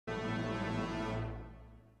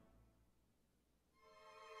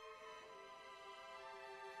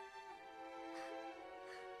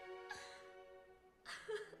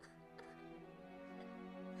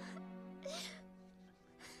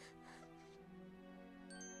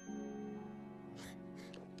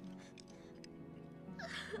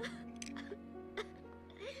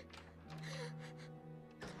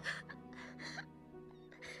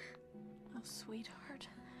Oh, sweetheart.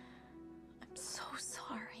 I'm so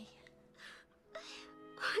sorry.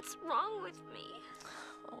 What's wrong with me?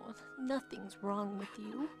 Oh, nothing's wrong with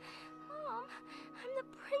you. Mom, I'm the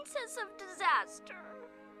princess of disaster.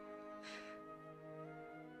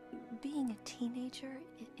 Being a teenager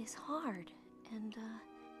is hard, and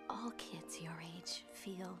all kids your age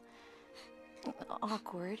feel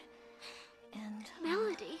awkward, and...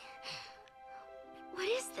 Melody, what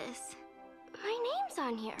is this? My name's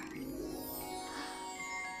on here.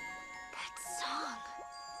 That song.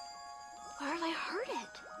 Where have I heard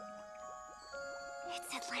it?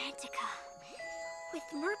 It's Atlantica. With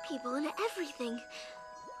mer people and everything.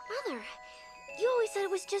 Mother, you always said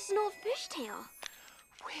it was just an old fishtail.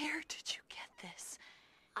 Where did you get this?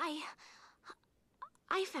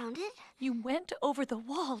 I found it. You went over the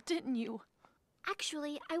wall, didn't you?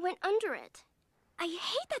 Actually, I went under it. I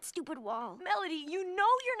hate that stupid wall. Melody, you know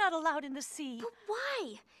you're not allowed in the sea. But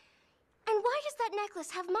why? And why does that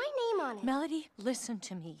necklace have my name on it? Melody, listen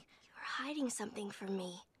to me. You're hiding something from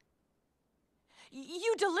me.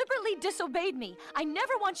 You deliberately disobeyed me. I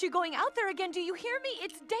never want you going out there again, do you hear me?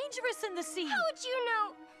 It's dangerous in the sea. How would you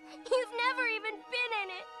know? You've never even been in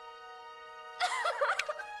it.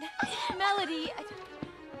 Melody,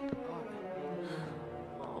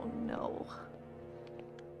 Oh, no.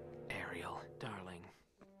 Ariel, darling,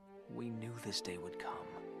 we knew this day would come.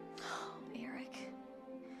 Oh, Eric,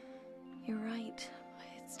 you're right.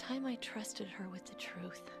 It's time I trusted her with the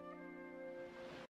truth.